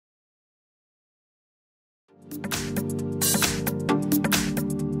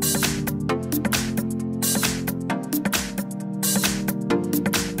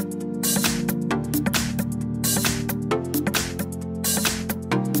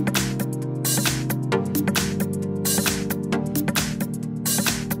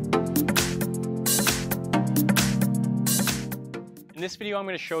In this video, I'm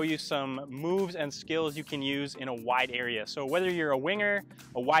going to show you some moves and skills you can use in a wide area. So whether you're a winger,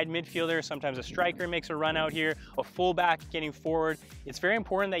 a wide midfielder, sometimes a striker makes a run out here, a fullback getting forward, it's very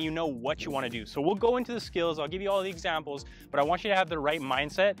important that you know what you want to do. So we'll go into the skills, I'll give you all the examples, but I want you to have the right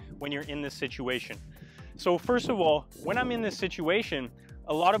mindset when you're in this situation. So first of all, when I'm in this situation,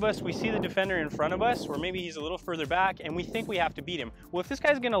 a lot of us, we see the defender in front of us, or maybe he's a little further back, and we think we have to beat him. Well, if this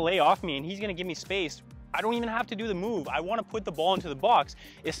guy's going to lay off me and he's going to give me space, I don't even have to do the move. I want to put the ball into the box,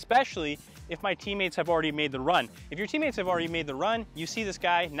 especially if my teammates have already made the run. If your teammates have already made the run, you see this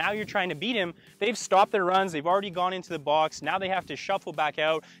guy, now you're trying to beat him, they've stopped their runs, they've already gone into the box, now they have to shuffle back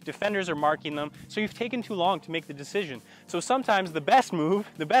out, defenders are marking them, so you've taken too long to make the decision. So sometimes the best move,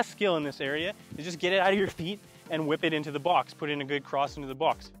 the best skill in this area is just get it out of your feet and whip it into the box, put in a good cross into the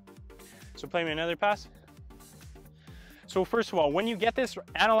box. So play me another pass. So first of all, when you get this,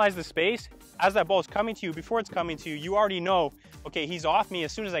 analyze the space. As that ball is coming to you, before it's coming to you, you already know, okay, he's off me.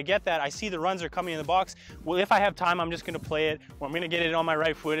 As soon as I get that, I see the runs are coming in the box. Well, if I have time, I'm just gonna play it, or I'm gonna get it on my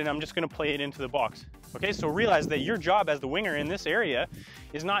right foot and I'm just gonna play it into the box. Okay, so realize that your job as the winger in this area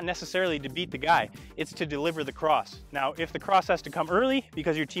is not necessarily to beat the guy, it's to deliver the cross. Now, if the cross has to come early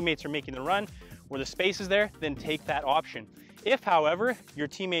because your teammates are making the run, or the space is there, then take that option. If, however, your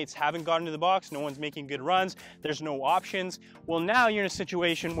teammates haven't gotten to the box, no one's making good runs, there's no options, well, now you're in a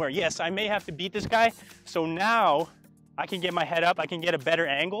situation where, yes, I may have to beat this guy, so now I can get my head up, I can get a better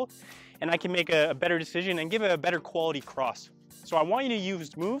angle, and I can make a better decision and give a better quality cross. So I want you to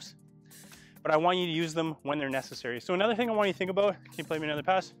use moves, but I want you to use them when they're necessary. So another thing I want you to think about, can you play me another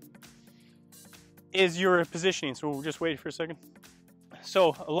pass, is your positioning. So we'll just wait for a second.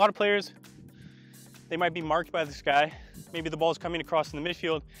 So a lot of players, they might be marked by this guy. Maybe the ball's coming across in the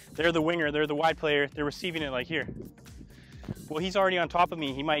midfield. They're the winger, they're the wide player, they're receiving it like here. Well, he's already on top of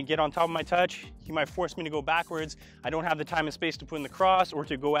me. He might get on top of my touch. He might force me to go backwards. I don't have the time and space to put in the cross or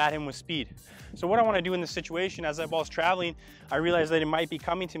to go at him with speed. So what I want to do in this situation, as that ball's traveling, I realize that it might be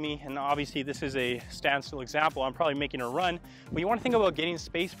coming to me, and obviously this is a standstill example. I'm probably making a run, but you want to think about getting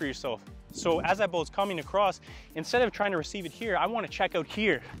space for yourself. So as that ball's coming across, instead of trying to receive it here, I want to check out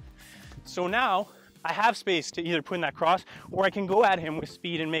here. So now I have space to either put in that cross, or I can go at him with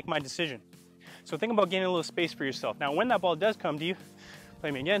speed and make my decision. So think about getting a little space for yourself. Now, when that ball does come to you, play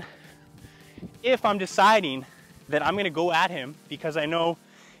me again. If I'm deciding that I'm gonna go at him because I know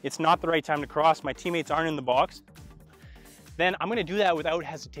it's not the right time to cross, my teammates aren't in the box, then I'm gonna do that without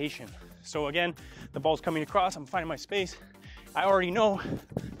hesitation. So again, the ball's coming across, I'm finding my space. I already know,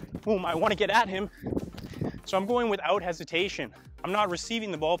 boom, I wanna get at him. So I'm going without hesitation. I'm not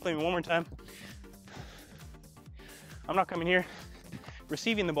receiving the ball, play me one more time. I'm not coming here,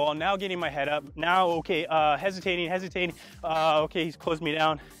 receiving the ball, now getting my head up, now, okay, hesitating, okay, he's closed me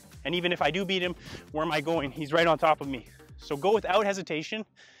down. And even if I do beat him, where am I going? He's right on top of me. So go without hesitation.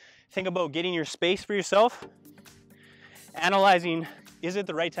 Think about getting your space for yourself, analyzing, is it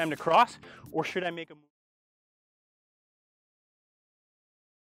the right time to cross, or should I make a move?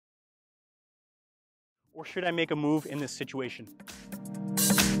 Or should I make a move in this situation?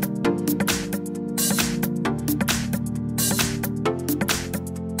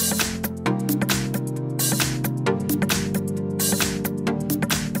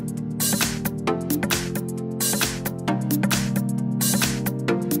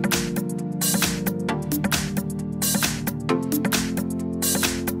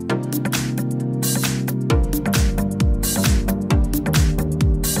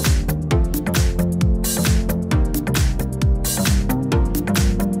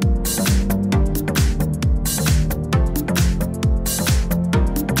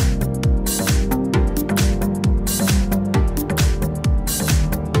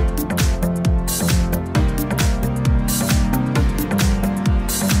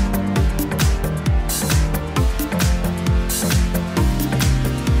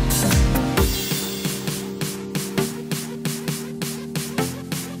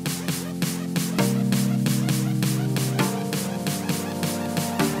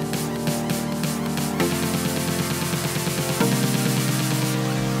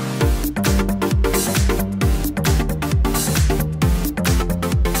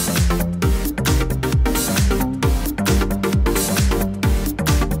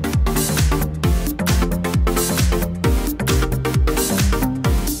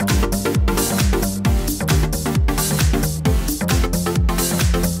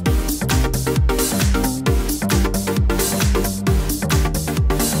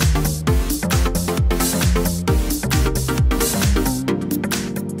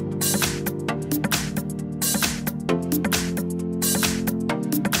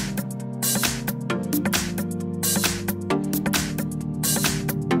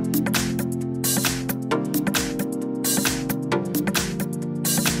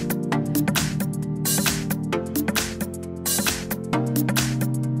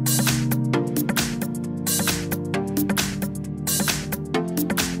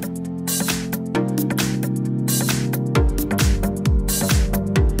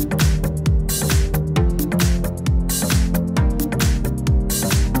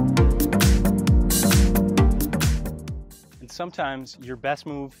 sometimes your best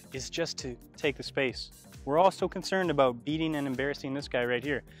move is just to take the space. We're all so concerned about beating and embarrassing this guy right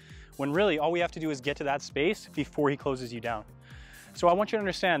here, when really all we have to do is get to that space before he closes you down. So I want you to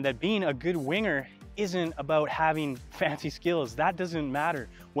understand that being a good winger isn't about having fancy skills. That doesn't matter.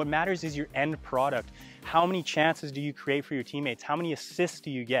 What matters is your end product. How many chances do you create for your teammates? How many assists do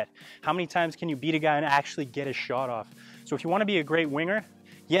you get? How many times can you beat a guy and actually get a shot off? So if you want to be a great winger,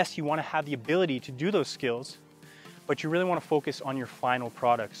 yes, you want to have the ability to do those skills, but you really want to focus on your final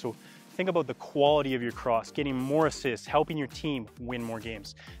product. So think about the quality of your cross, getting more assists, helping your team win more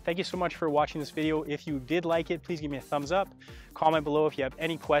games. Thank you so much for watching this video. If you did like it, please give me a thumbs up, comment below if you have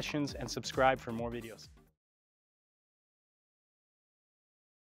any questions, and subscribe for more videos.